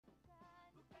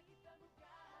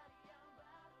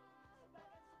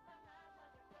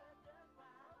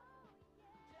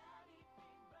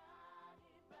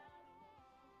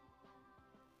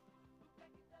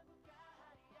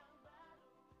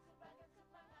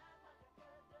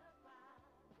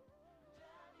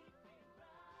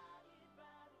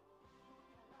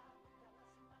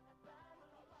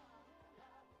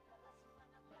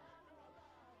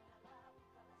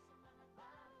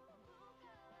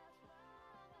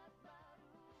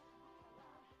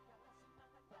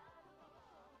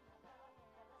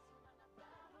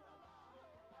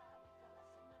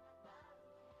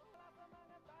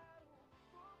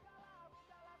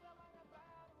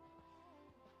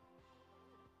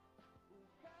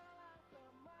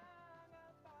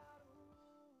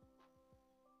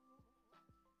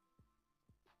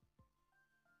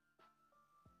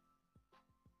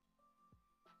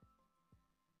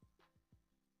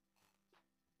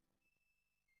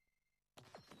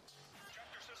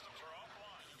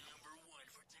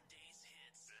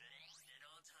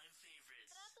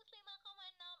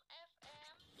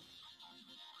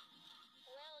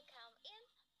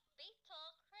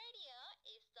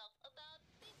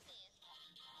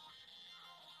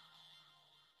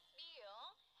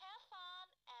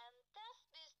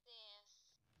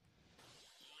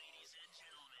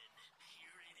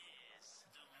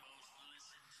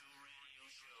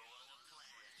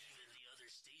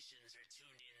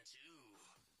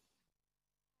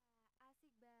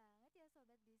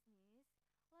Sobat Bisnis,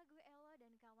 lagu Elo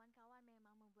dan kawan-kawan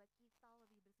memang membuat kita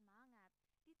lebih bersemangat.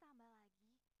 Ditambah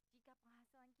lagi, jika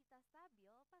penghasilan kita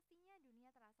stabil, pastinya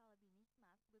dunia terasa lebih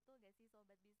nikmat. Betul gak sih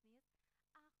Sobat Bisnis?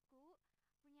 Aku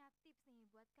punya tips nih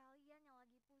buat kalian yang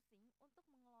lagi pusing untuk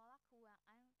mengelola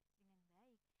keuangan dengan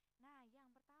baik. Nah,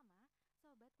 yang pertama,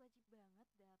 Sobat wajib banget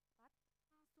dapat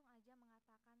langsung aja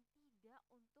mengatakan tidak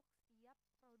untuk setiap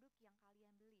produk yang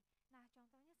kalian beli. Nah,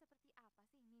 contohnya seperti apa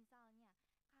sih? Misalnya,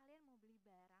 kalian mau beli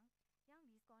barang yang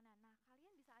diskonan. Nah,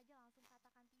 kalian bisa aja langsung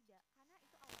katakan tidak, karena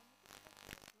itu awalnya tuh kita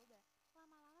coba-coba.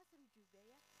 Lama-lama seru juga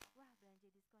ya. Wah, belanja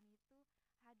diskon itu,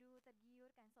 aduh tergiur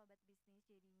kan sobat bisnis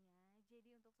jadinya.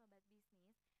 Jadi untuk sobat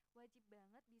bisnis, wajib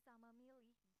banget bisa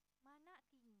memilih mana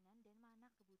keinginan dan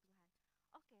mana kebutuhan.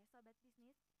 Oke, sobat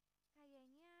bisnis,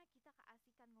 kayaknya kita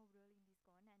keasikan ngobrolin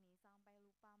diskonan nih sampai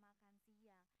lupa makan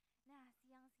siang. Nah,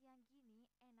 siang-siang gini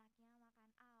enaknya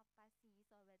makan apa sih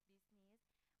sobat bisnis?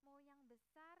 Mau yang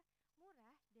besar,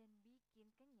 murah, dan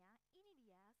bikin kenyang? Ini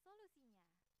dia solusinya.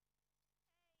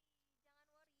 Hey, jangan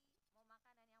worry. Mau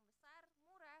makanan yang besar,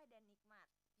 murah, dan nikmat.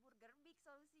 Burger Big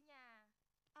solusinya.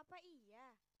 Apa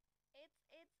iya? Eits.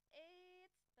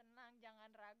 Tenang, jangan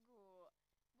ragu.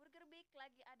 Burger Big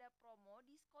lagi ada promo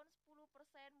diskon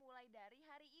 10% mulai dari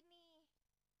hari ini.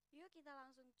 Yuk kita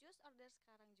langsung cus order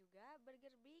sekarang juga.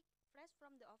 Burger Big, fresh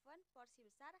from the oven, porsi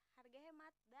besar, harga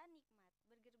hemat, dan nikmat.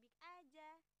 Burger Big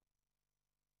aja.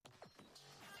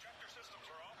 Chapter systems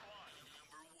are offline.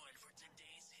 Number one for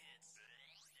today's hits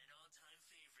and all-time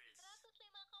favorites. 105,6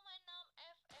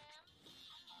 FM.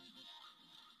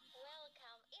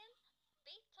 Welcome in.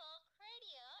 Big Talk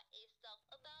Radio is talk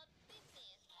about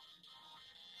business.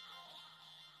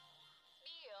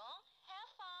 Beyond,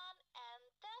 have fun and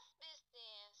test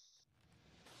business.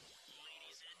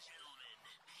 Ladies and gentlemen,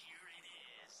 here it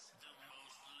is, the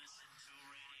most listened to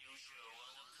radio show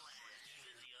on the planet.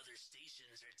 Even the other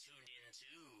stations are tuned in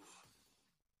too.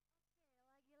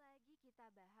 Oke, lagi-lagi kita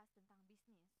bahas tentang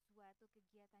bisnis, suatu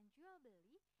kegiatan jual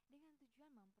beli dengan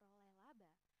tujuan memperoleh laba.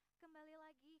 Kembali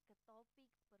lagi ke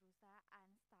topik perusahaan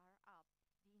startup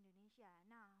di Indonesia.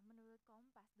 Nah, menurut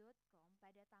kompas.com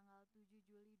pada tanggal 7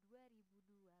 Juli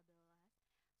 2012,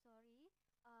 sorry,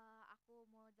 aku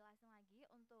mau jelasin lagi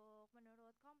untuk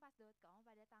menurut kompas.com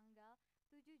pada tanggal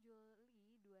 7 Juli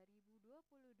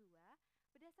 2022,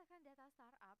 berdasarkan data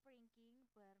startup ranking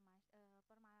per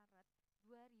Maret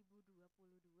 2022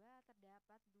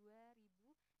 terdapat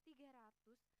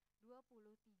 2.323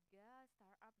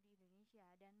 startup di Indonesia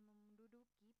dan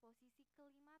menduduki posisi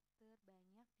kelima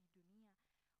terbanyak di dunia.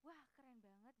 Wah, keren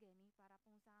banget gak nih para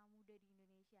pengusaha muda di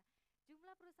Indonesia.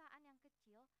 Jumlah perusahaan yang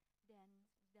kecil dan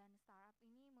startup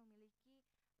ini memiliki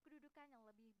kedudukan yang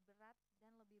lebih berat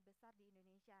dan lebih besar di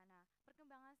Indonesia. Nah,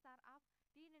 perkembangan startup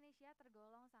di Indonesia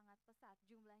tergolong sangat pesat,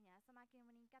 jumlahnya semakin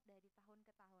meningkat dari tahun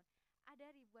ke tahun. Ada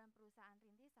ribuan perusahaan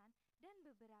rintisan dan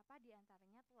beberapa di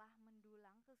antaranya telah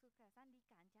mendulang kesuksesan di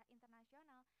kancah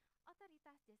internasional.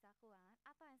 Otoritas Jasa Keuangan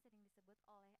atau yang sering disebut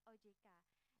oleh OJK.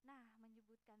 Nah,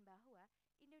 menyebutkan bahwa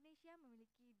Indonesia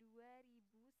memiliki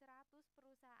 2.100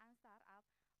 perusahaan startup.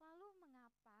 Lalu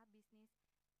mengapa bisnis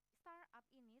startup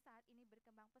ini saat ini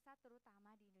berkembang pesat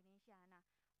terutama di Indonesia? Nah,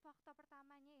 faktor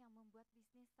pertamanya yang membuat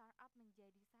bisnis startup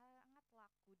menjadi sangat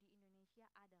laku di Indonesia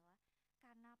adalah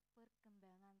karena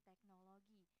perkembangan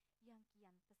teknologi yang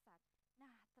kian pesat.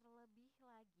 Nah, terlebih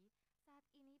lagi saat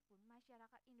ini pun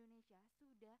masyarakat Indonesia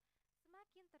sudah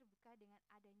semakin terbuka dengan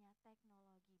adanya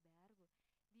teknologi baru.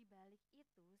 Di balik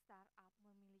itu, startup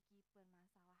memiliki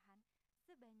permasalahan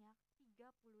sebanyak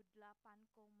 38,82%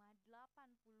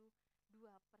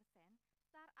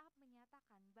 startup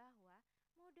menyatakan bahwa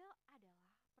modal adalah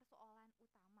persoalan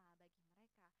utama bagi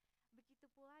mereka. Begitu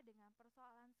pula dengan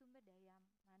persoalan sumber daya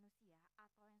manusia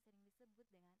atau yang sering disebut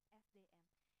dengan SDM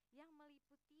yang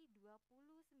meliputi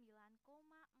 29,41%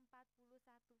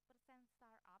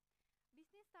 startup.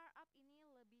 Bisnis startup ini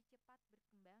lebih cepat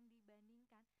berkembang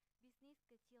dibandingkan bisnis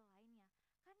kecil lainnya.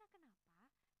 Karena kenapa?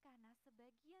 Karena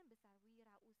sebagian besar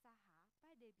wirausaha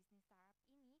pada bisnis startup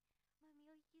ini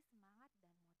memiliki semangat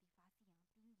dan motivasi yang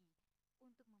tinggi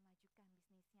untuk memajukan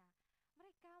bisnisnya.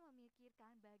 Mereka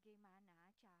memikirkan bagaimana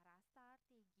cara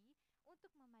strategi untuk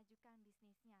memajukan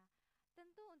bisnisnya.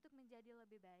 Tentu untuk menjadi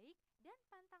lebih baik dan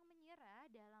pantang menyerah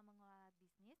dalam mengelola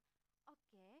bisnis.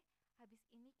 Oke, habis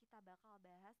ini kita bakal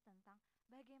bahas tentang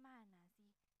bagaimana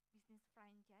sih bisnis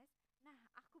franchise. Nah,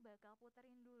 aku bakal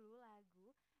puterin dulu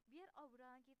lagu biar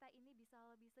obrolan kita ini bisa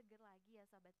lebih seger lagi ya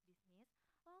sobat bisnis.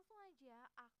 Langsung aja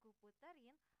aku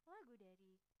puterin lagu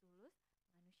dari Tulus,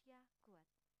 Manusia Kuat.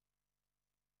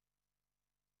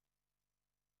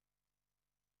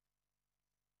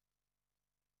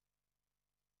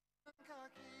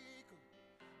 Kakiku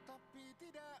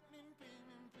tidak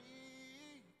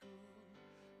mimpi-mimpiku.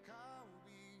 Kau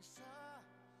bisa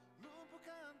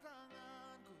lumpuhkan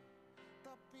tanganku,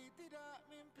 tapi tidak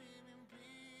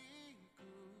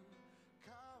mimpi-mimpiku.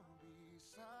 Kau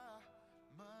bisa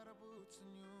merebut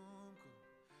senyumku,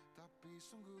 tapi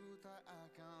sungguh tak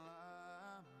akan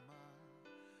lama.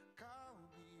 Kau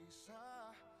bisa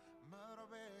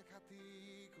merobek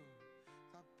hatiku,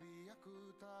 tapi aku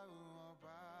tahu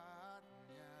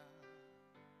obatnya.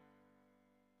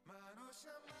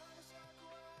 Manusia-manusia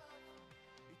kuat,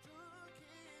 itu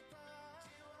kita.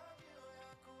 Jiwa-jiwa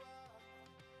yang kuat,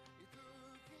 itu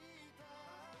kita.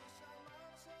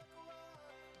 Manusia-manusia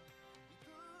kuat,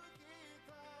 itu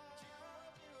kita.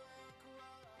 Jiwa-jiwa yang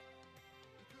kuat,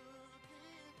 itu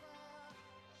kita.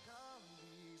 Kau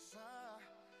bisa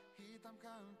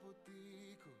hitamkan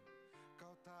putihku,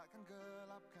 kau takkan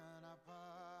gelapkan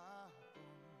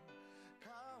apapun.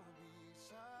 Kau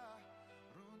bisa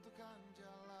runtuhkan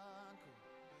jalanku,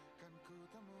 kan ku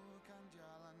temukan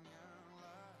jalan yang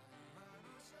lain.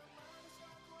 Manusia-manusia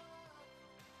kuat,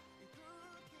 itu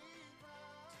kita.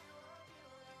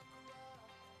 Jiwa-jiwa yang kuat,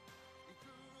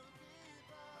 itu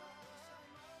kita.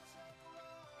 Manusia-manusia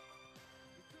kuat,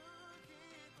 itu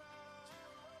kita.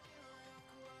 Jiwa-jiwa yang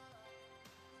kuat,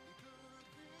 itu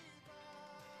kita.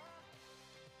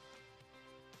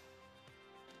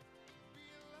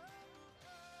 Bila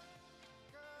bukan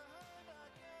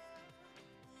kehendaknya,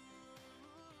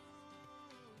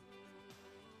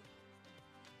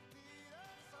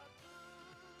 tidak satu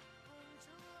pun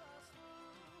jelasmu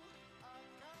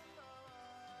akan bawa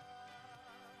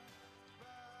bahaya.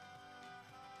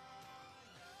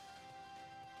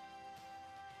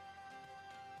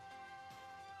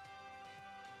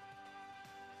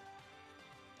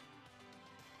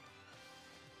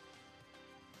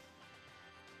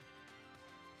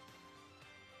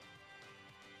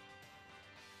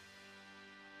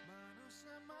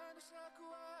 Manusia-manusia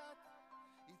kuat,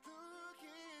 itu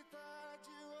kita.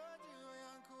 Jiwa-jiwa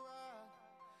yang kuat,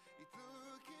 itu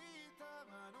kita.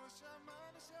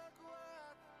 Manusia-manusia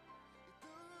kuat,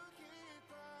 itu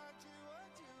kita.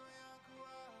 Jiwa-jiwa yang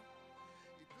kuat,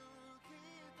 itu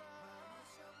kita.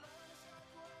 Manusia-manusia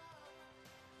kuat,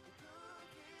 itu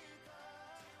kita.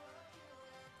 Jiwa-jiwa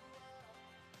yang kuat,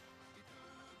 itu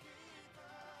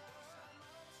kita.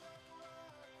 Manusia-manusia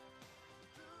kuat,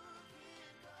 itu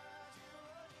kita.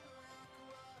 Jiwa-jiwa yang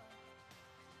kuat,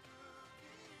 itu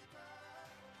kita.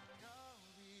 Kau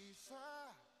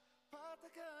bisa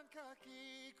patahkan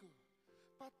kakiku,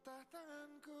 patah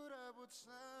tanganku, rebut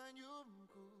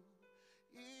senyumku,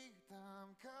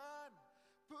 hitamkan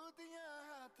putihnya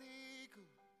hatiku,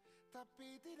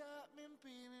 tapi tidak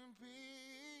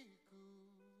mimpi-mimpiku.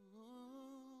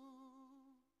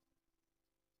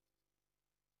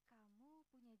 Kamu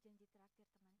punya janji terakhir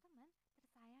teman-teman,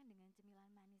 tersayang dengan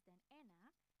cemilan manis dan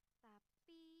enak,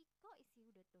 tapi kok isi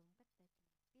udah dompet dan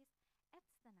tipis?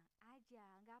 Tenang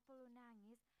aja, nggak perlu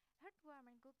nangis.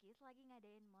 Heartwarming Cookies lagi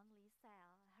ngadain monthly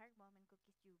sale. Heartwarming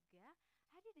Cookies juga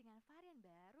hadir dengan varian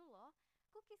baru loh.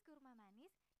 Cookies kurma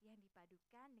manis yang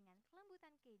dipadukan dengan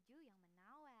kelembutan keju yang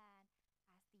menawan.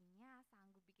 Pastinya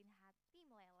sanggup bikin hati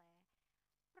meleleh.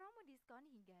 Promo diskon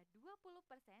hingga 20%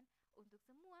 untuk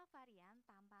semua varian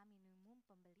tanpa minimum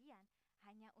pembelian.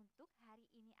 Hanya untuk hari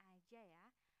ini aja ya.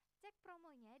 Cek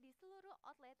promonya di seluruh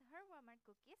outlet Heartwarming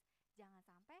Cookies. Jangan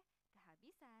sampai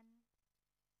kehabisan.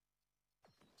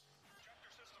 Check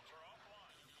your systems are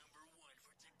offline. Number one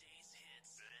for today's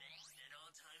hits and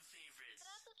all-time favorites.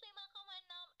 105,6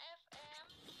 FM.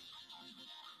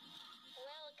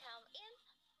 Welcome in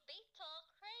Big Talk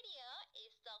Radio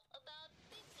is talk about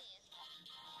business.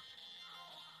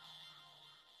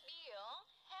 Beyond,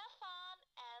 have fun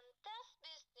and test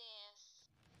business.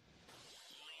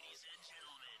 Ladies and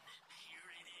gentlemen, here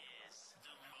it is,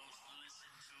 the most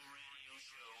listened to radio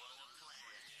show on the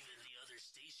planet. Even the other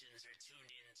stations are tuned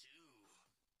in too.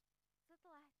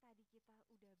 Setelah tadi kita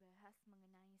udah bahas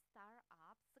mengenai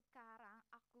startup, sekarang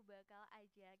aku bakal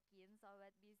ajakin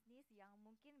sobat bisnis yang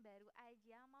mungkin baru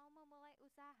aja mau memulai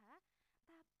usaha,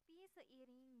 tapi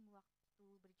seiring waktu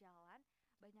berjalan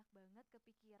banyak banget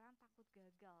kepikiran takut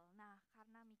gagal. Nah,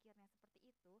 karena mikirnya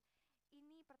seperti itu,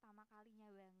 ini pertama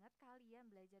kalinya banget kalian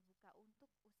belajar buka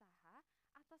untuk usaha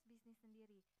atau bisnis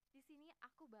sendiri. Di sini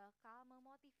aku bakal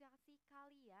memotivasi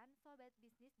kalian sobat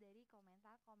bisnis dari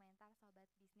komentar-komentar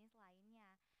sobat bisnis lainnya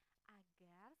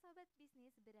agar sobat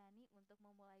bisnis berani untuk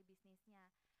memulai bisnisnya.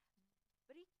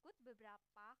 Berikut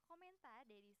beberapa komentar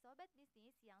dari sobat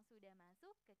bisnis yang sudah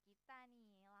masuk ke kita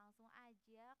nih. Langsung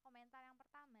aja komentar yang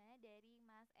pertama dari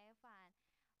Mas Evan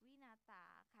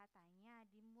Winata. Katanya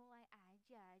dimulai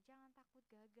aja, jangan takut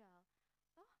gagal.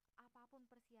 Toh, apapun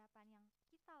persiapan yang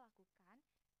kita lakukan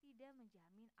tidak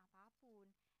menjamin apapun.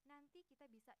 Nanti kita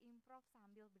bisa improve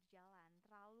sambil berjalan.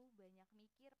 Terlalu banyak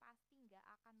mikir pasti nggak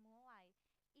akan mulai.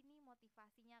 Ini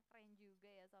motivasinya keren juga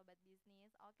ya sobat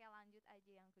bisnis. Oke, lanjut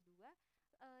aja yang kedua,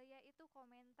 yaitu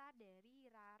komentar dari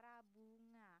Rara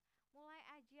Bunga. Mulai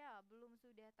aja, belum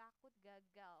sudah takut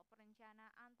gagal.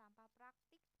 Perencanaan tanpa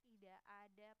praktik tidak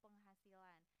ada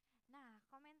penghasilan. Nah,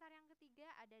 komentar yang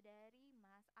ketiga ada dari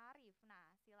Mas Arif.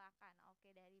 Nah, silakan.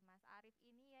 Oke, dari Mas Arif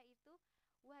ini yaitu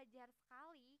wajar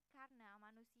sekali karena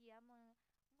manusia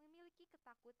memiliki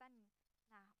ketakutan.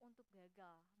 Nah, untuk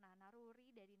gagal. Nah,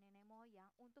 naruri dari nenek moyang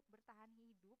untuk bertahan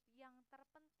hidup yang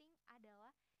terpenting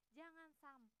adalah jangan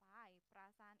sampai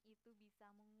perasaan itu bisa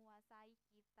menguasai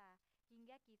kita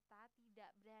hingga kita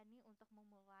tidak berani untuk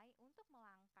memulai, untuk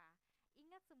melangkah.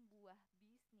 Ingat sebuah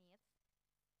bisnis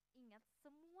Ingat,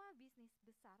 semua bisnis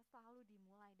besar selalu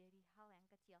dimulai dari hal yang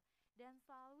kecil dan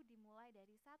selalu dimulai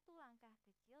dari satu langkah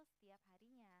kecil setiap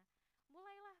harinya.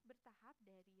 Mulailah bertahap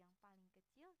dari yang paling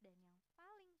kecil dan yang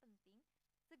paling penting,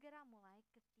 segera mulai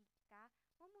ketika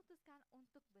memutuskan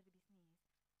untuk berbisnis.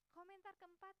 Komentar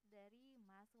keempat dari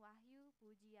Mas Wahyu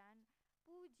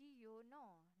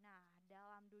Pujiono. Nah,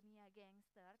 dalam dunia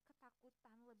gangster,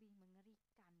 ketakutan lebih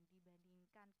mengerikan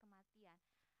dibandingkan kematian.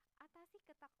 Atasi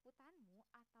ketakutanmu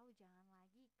atau jangan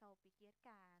lagi kau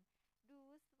pikirkan.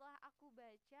 Setelah aku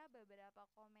baca beberapa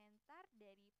komentar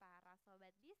dari para sobat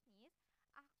bisnis,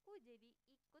 aku jadi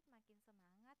ikut makin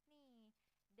semangat nih.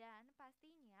 Dan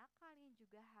pastinya kalian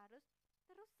juga harus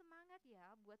terus semangat ya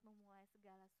buat memulai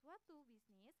segala suatu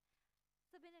bisnis.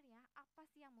 Sebenarnya apa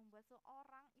sih yang membuat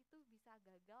seorang itu bisa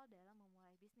gagal dalam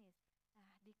memulai bisnis? Nah,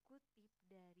 dikutip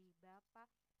dari Bapak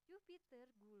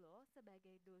Jupiter Gulo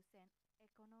sebagai dosen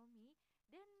ekonomi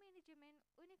dan manajemen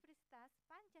Universitas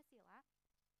Pancasila,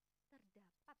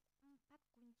 terdapat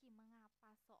 4 kunci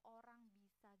mengapa seorang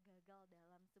bisa gagal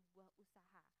dalam sebuah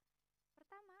usaha.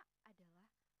 Pertama adalah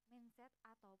mindset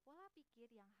atau pola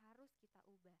pikir yang harus kita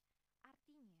ubah.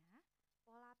 Artinya,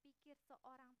 pola pikir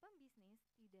seorang pembisnis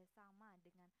tidak sama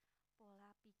dengan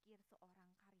pola pikir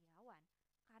seorang karyawan.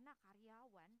 Karena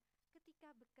karyawan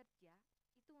ketika bekerja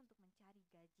itu untuk mencari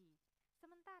gaji.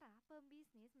 Sementara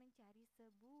pembisnis mencari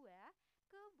sebuah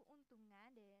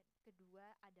keuntungan dan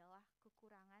kedua adalah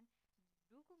kekurangan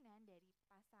dukungan dari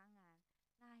pasangan.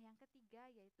 Nah, yang ketiga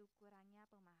yaitu kurangnya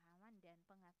pemahaman dan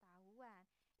pengetahuan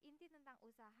inti tentang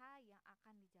usaha yang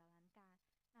akan dijalankan.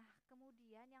 Nah,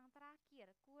 kemudian yang terakhir,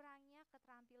 kurangnya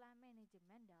keterampilan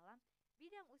manajemen dalam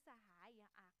bidang usaha yang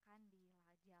akan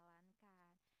dijalankan.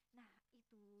 Nah,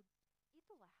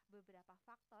 itulah beberapa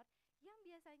faktor yang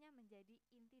biasanya menjadi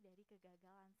inti dari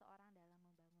kegagalan seorang dalam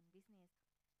membangun bisnis.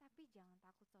 Tapi jangan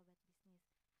takut sobat bisnis.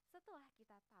 Setelah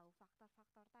kita tahu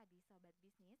faktor-faktor tadi sobat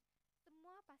bisnis,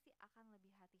 semua pasti akan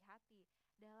lebih hati-hati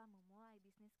dalam memulai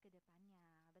bisnis ke depannya.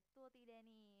 Betul tidak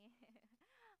nih?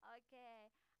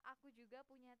 Oke, aku juga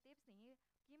punya tips nih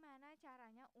gimana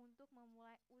caranya untuk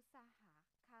memulai usaha.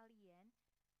 Kalian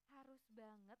harus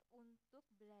banget untuk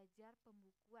belajar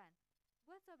pembukuan.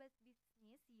 Buat sobat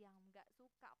bisnis yang nggak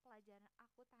suka pelajaran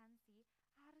akuntansi,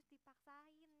 harus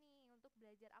dipaksain nih untuk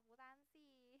belajar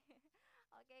akuntansi.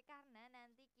 Oke, karena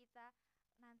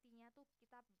nantinya tuh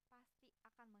kita pasti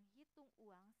akan menghitung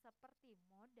uang seperti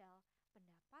modal,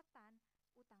 pendapatan,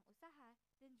 utang usaha,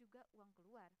 dan juga uang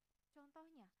keluar.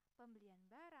 Contohnya, pembelian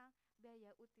barang,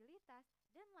 biaya utilitas,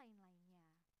 dan lain-lainnya.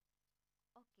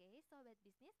 Oke, sobat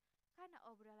bisnis, karena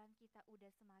obrolan kita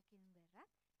udah semakin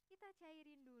berat, kita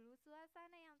cairin dulu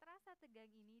suasana yang terasa tegang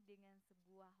ini dengan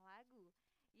sebuah lagu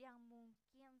yang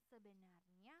mungkin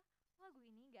sebenarnya lagu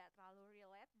ini gak terlalu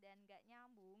relate dan gak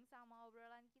nyambung sama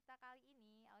obrolan kita kali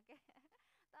ini, oke?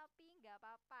 Tapi gak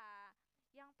apa-apa.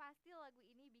 Yang pasti lagu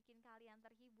ini bikin kalian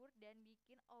terhibur dan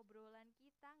bikin obrolan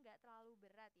kita gak terlalu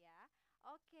berat ya.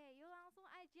 Oke, yuk langsung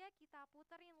aja kita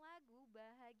puterin lagu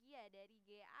Bahagia dari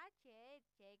GAC.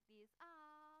 Check this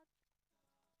out.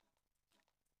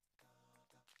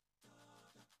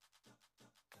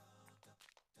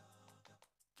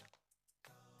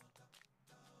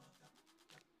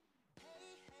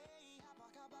 Hey hey, apa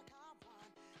kabar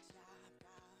kawan?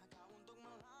 Siapkah kau untuk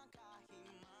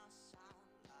melangkahi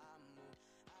masalahmu?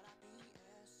 Hadapi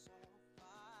esok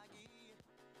pagi.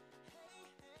 Hey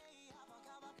hey, apa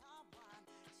kabar kawan?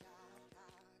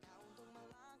 Siapkah kau untuk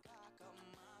melangkah ke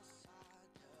masa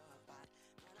depan?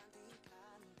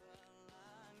 Menantikan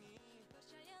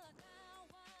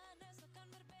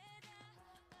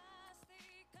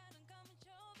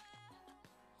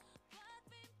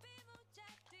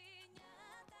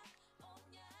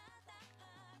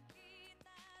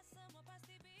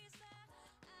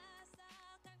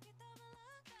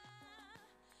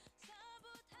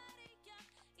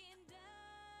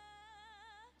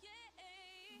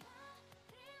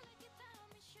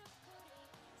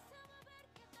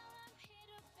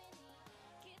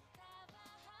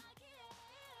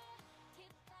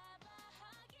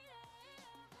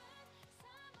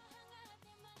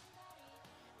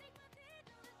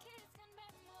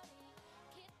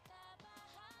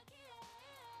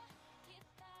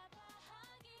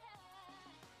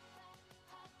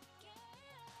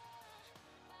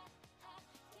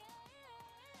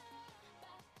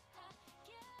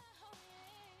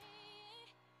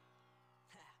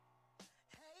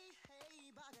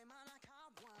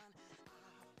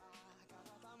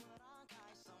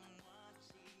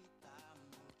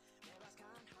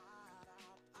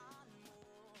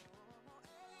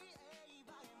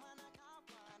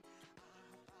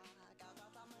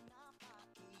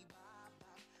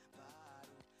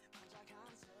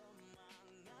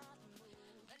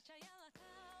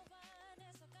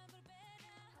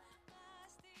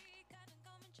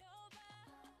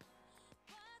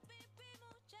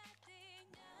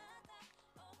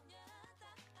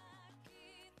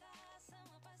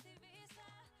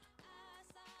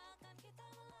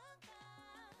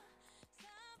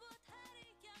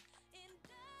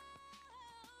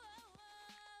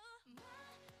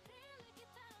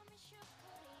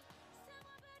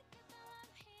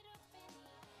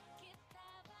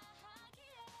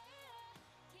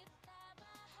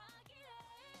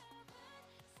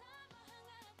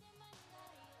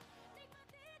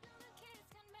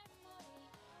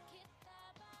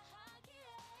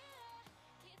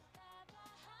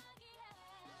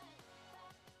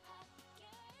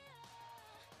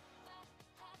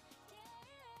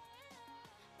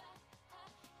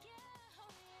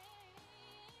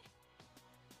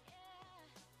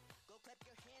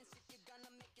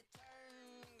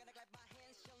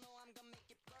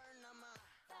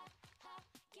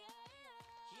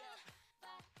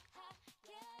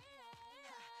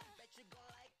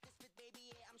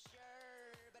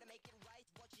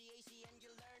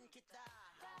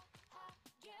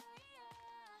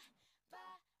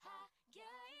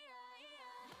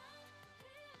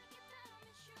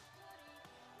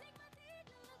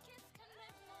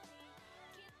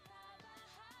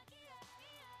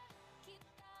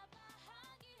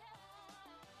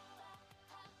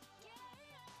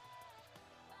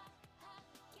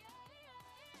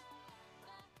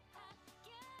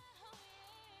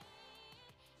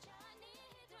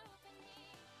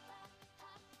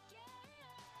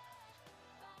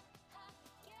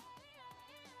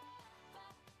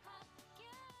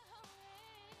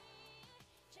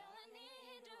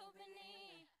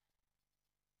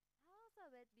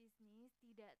bisnis,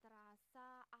 tidak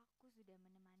terasa aku sudah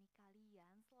menemani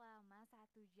kalian selama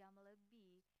 1 jam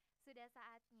lebih. Sudah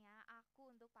saatnya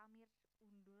aku untuk pamit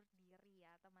undur diri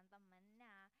ya teman-teman.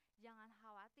 Nah, jangan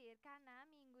khawatir karena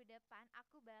minggu depan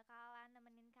aku bakalan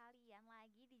nemenin kalian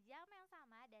lagi di jam yang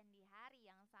sama dan di hari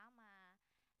yang sama.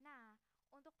 Nah,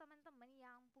 untuk teman-teman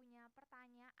yang punya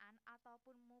pertanyaan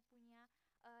ataupun mau punya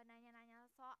nanya-nanya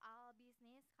soal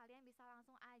bisnis, kalian bisa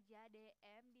langsung aja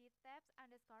DM di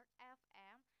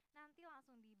tabs_fm. Nanti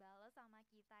langsung dibales sama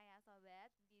kita ya sobat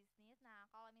bisnis. Nah,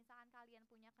 kalau misalkan kalian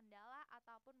punya kendala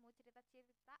ataupun mau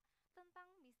cerita-cerita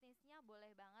tentang bisnisnya, boleh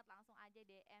banget langsung aja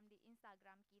DM di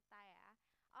Instagram kita ya.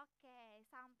 Oke,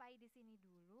 sampai di sini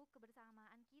dulu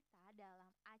kebersamaan kita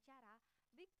dalam acara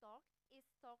Big Talk is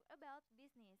Talk About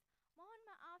Business.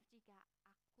 Mohon maaf jika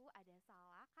aku ada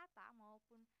salah kata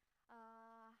maupun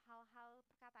hal-hal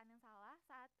perkataan yang salah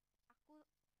saat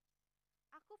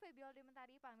aku Febiola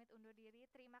Dementari pamit undur diri.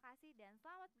 Terima kasih dan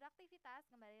selamat beraktivitas.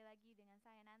 Kembali lagi dengan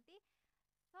saya nanti,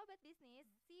 Sobat Bisnis.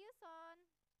 See you soon.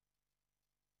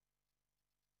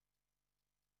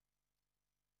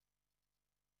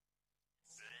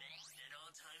 An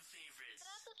all-time favorite.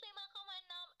 105,6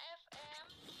 FM.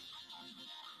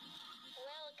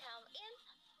 Welcome in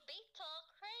Big Talk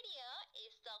Radio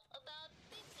is talk about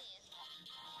business.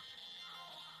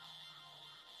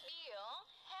 Beyond,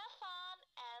 have fun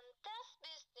and test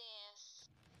business.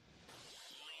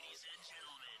 Ladies and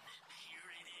gentlemen, here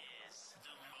it is.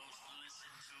 The most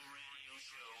listened to radio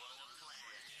show on the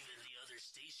planet. Even the other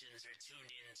stations are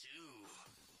tuned in too.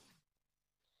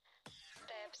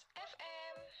 Tabs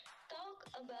FM, talk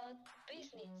about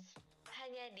business.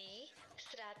 Hanya di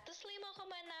 105,6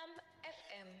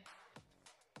 FM.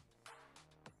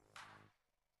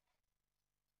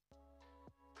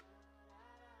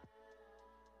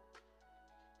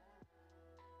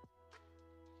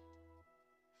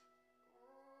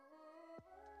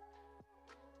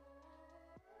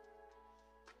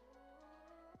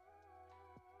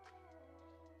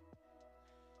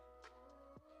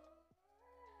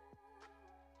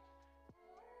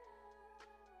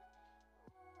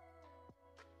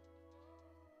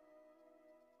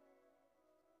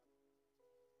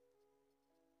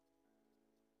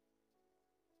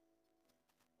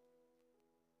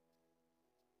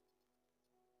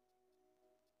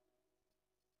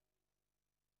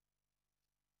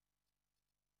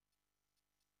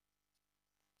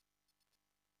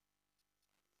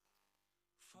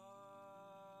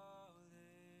 Falling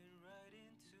right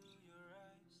into your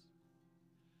eyes,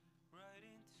 right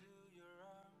into your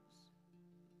arms.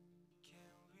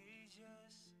 Can we just